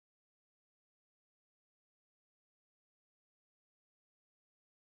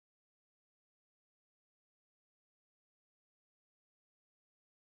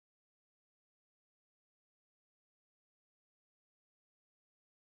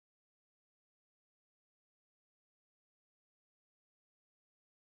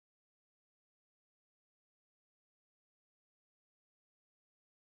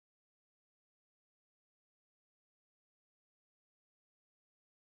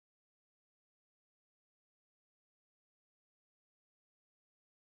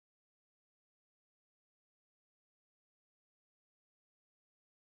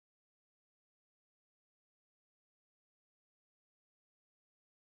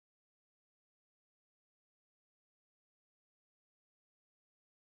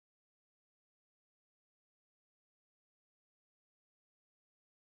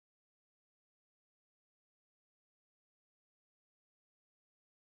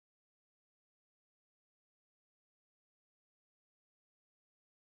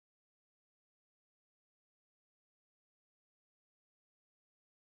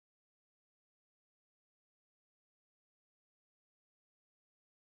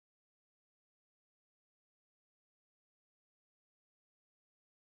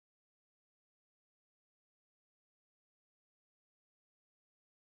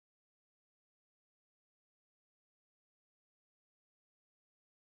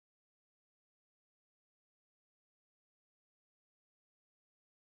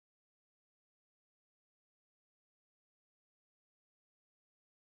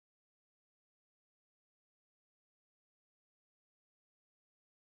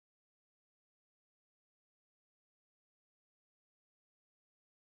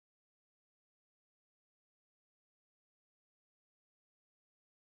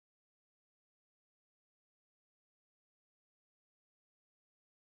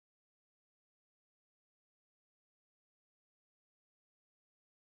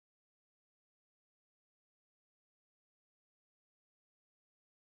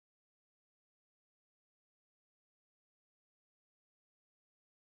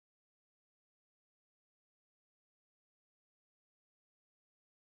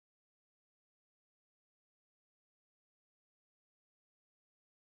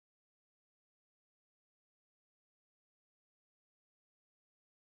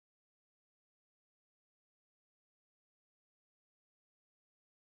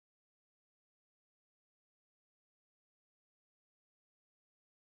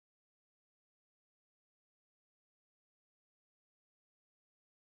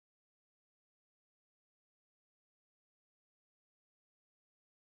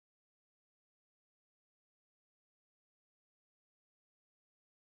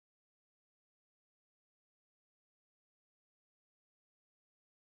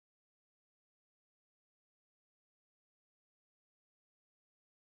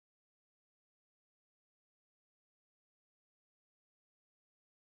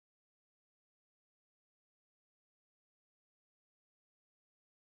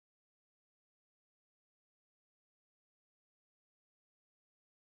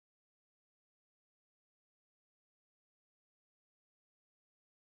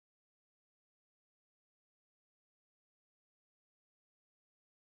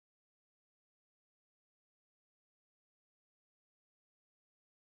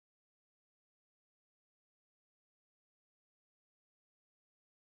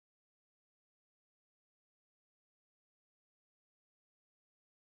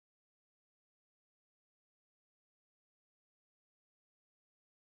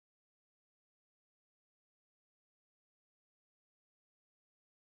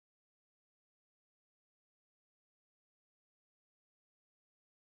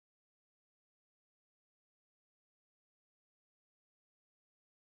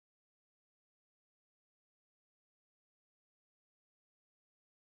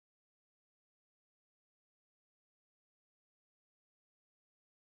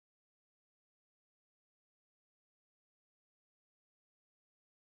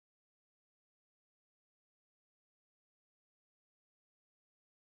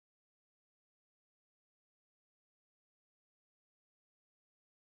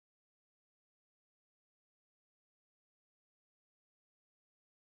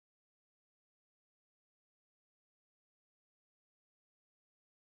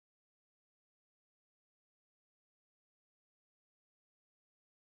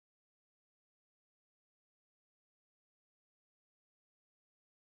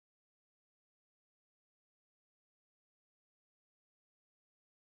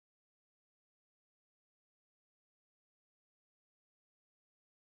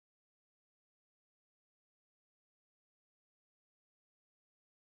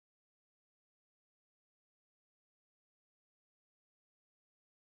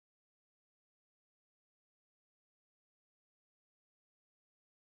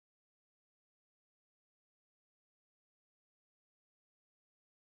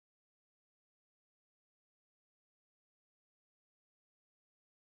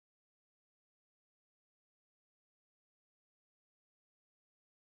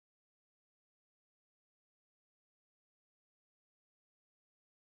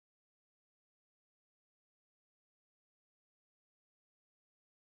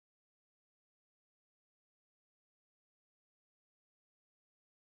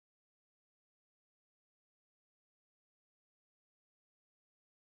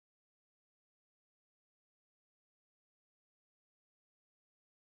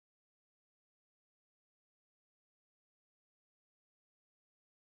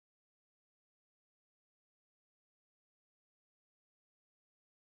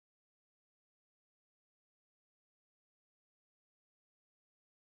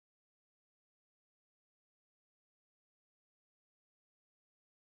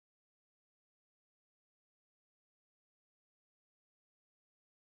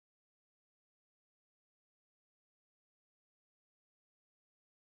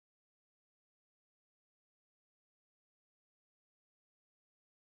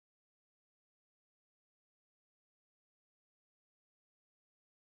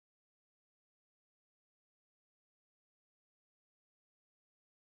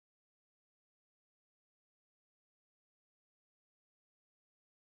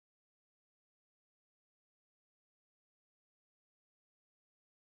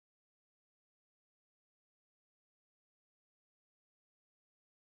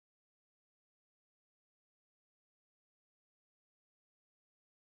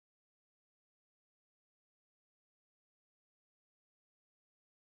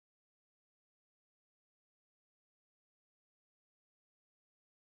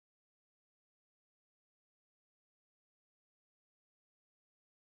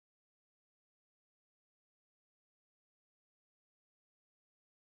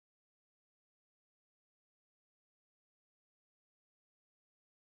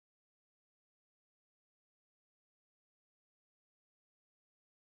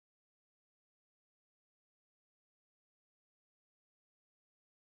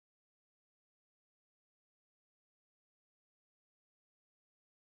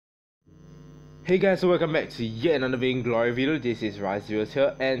Hey guys, so welcome back to yet another Vainglory video. This is Rise0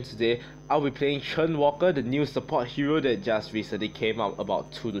 here, and today I'll be playing Churnwalker, the new support hero that just recently came out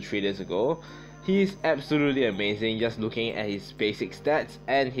about 2 to 3 days ago. He is absolutely amazing. Just looking at his basic stats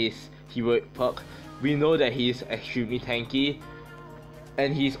and his heroic perk, we know that he is extremely tanky,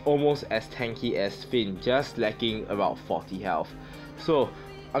 and he's almost as tanky as Finn, just lacking about 40 health. So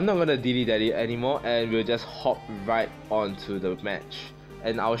I'm not gonna dilly-dally anymore, and we'll just hop right onto the match.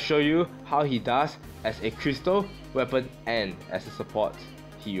 And I'll show you how he does as a crystal, weapon, and as a support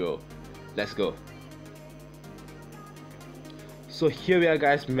hero. Let's go. So here we are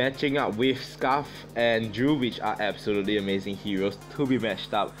guys, matching up with Scarf and Drew, which are absolutely amazing heroes to be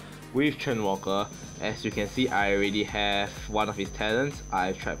matched up with Churnwalker. As you can see, I already have one of his talents.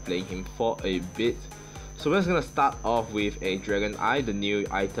 I've tried playing him for a bit. So we're just gonna start off with a Dragon Eye, the new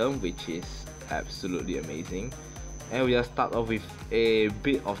item, which is absolutely amazing. And we just start off with a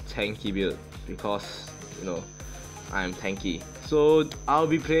bit of tanky build because, you know, I'm tanky. So I'll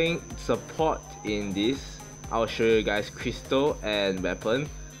be playing support in this. I'll show you guys crystal and weapon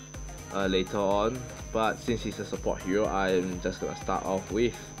later on, but since he's a support hero, I'm just gonna start off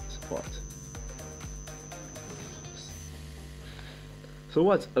with support. So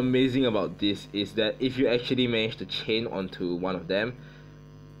what's amazing about this is that if you actually manage to chain onto one of them,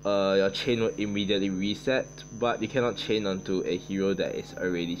 your chain will immediately reset, but you cannot chain onto a hero that is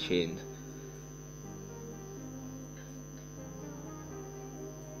already chained.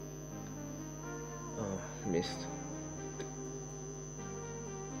 Oh, missed.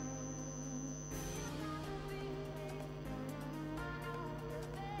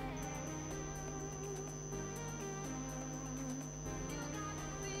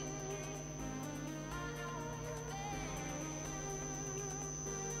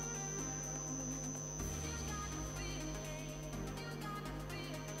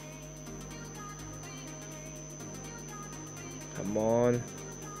 Come on.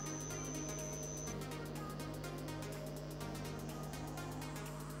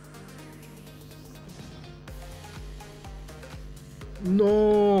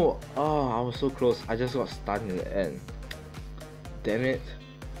 No! Oh, I was so close. I just got stunned in the end. Damn it.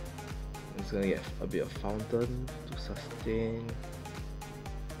 I'm just gonna get a bit of fountain to sustain.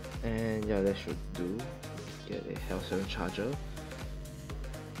 And yeah, that should do. Get a Halcyon Charger.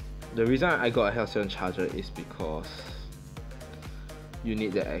 The reason I got a Halcyon Charger is because you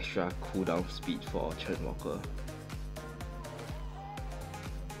need the extra cooldown speed for Churnwalker.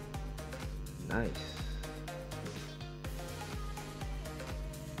 Nice.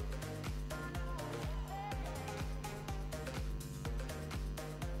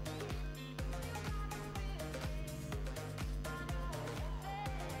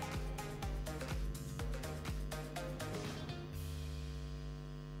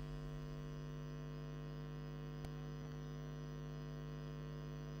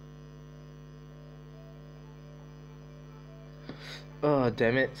 Oh,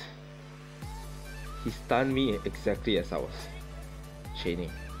 damn it. He stunned me exactly as I was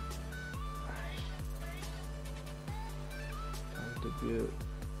chaining. Time to build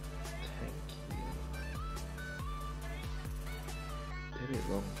tanky. Did it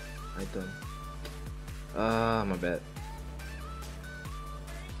wrong item. Ah, my bad.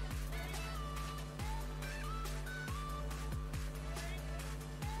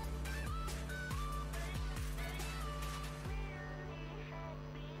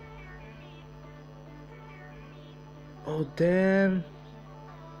 Oh damn.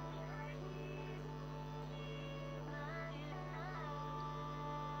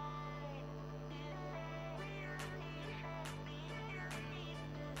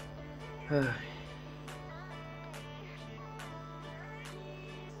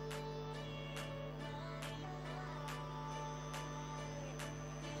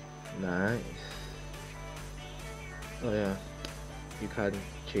 Nice. Oh yeah, you can't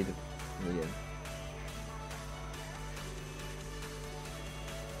chain a million.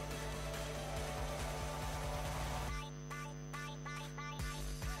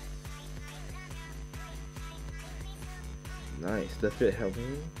 Nice, the fit helped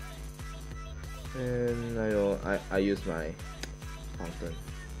me. And I use my fountain.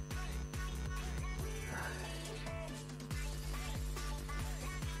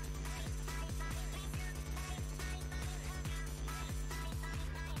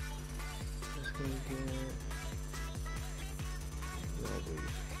 Just gonna get Robbery.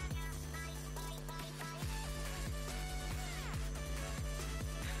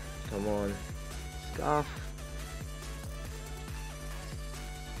 Come on. Scarf.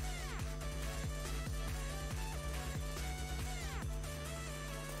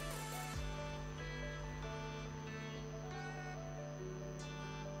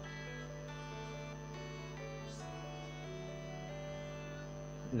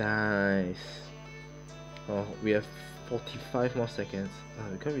 Nice. Oh, we have 45 more seconds.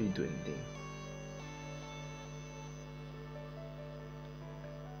 We can't really do anything.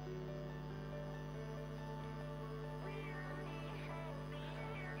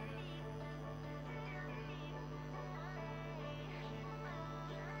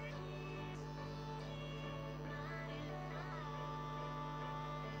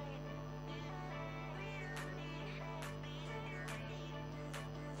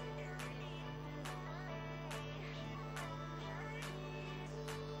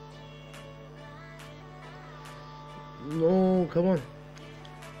 No, come on.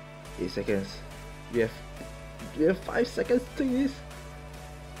 8 seconds. We have 5 seconds to do this.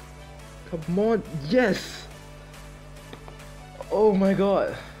 Come on, yes! Oh my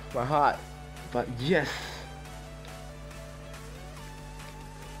god, my heart. But yes,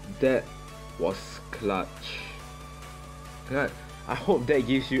 that was clutch. I hope that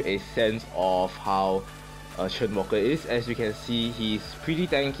gives you a sense of how Churnwalker is. As you can see, he's pretty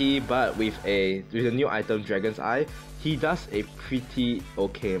tanky, but with the new item Dragon's Eye, he does a pretty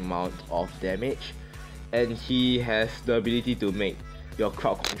okay amount of damage, and he has the ability to make your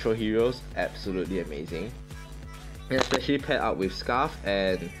crowd control heroes absolutely amazing. And especially paired up with Scarf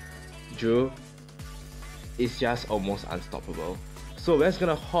and Drew, it's just almost unstoppable. So we're just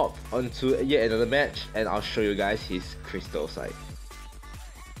gonna hop onto yet another match, and I'll show you guys his crystal side.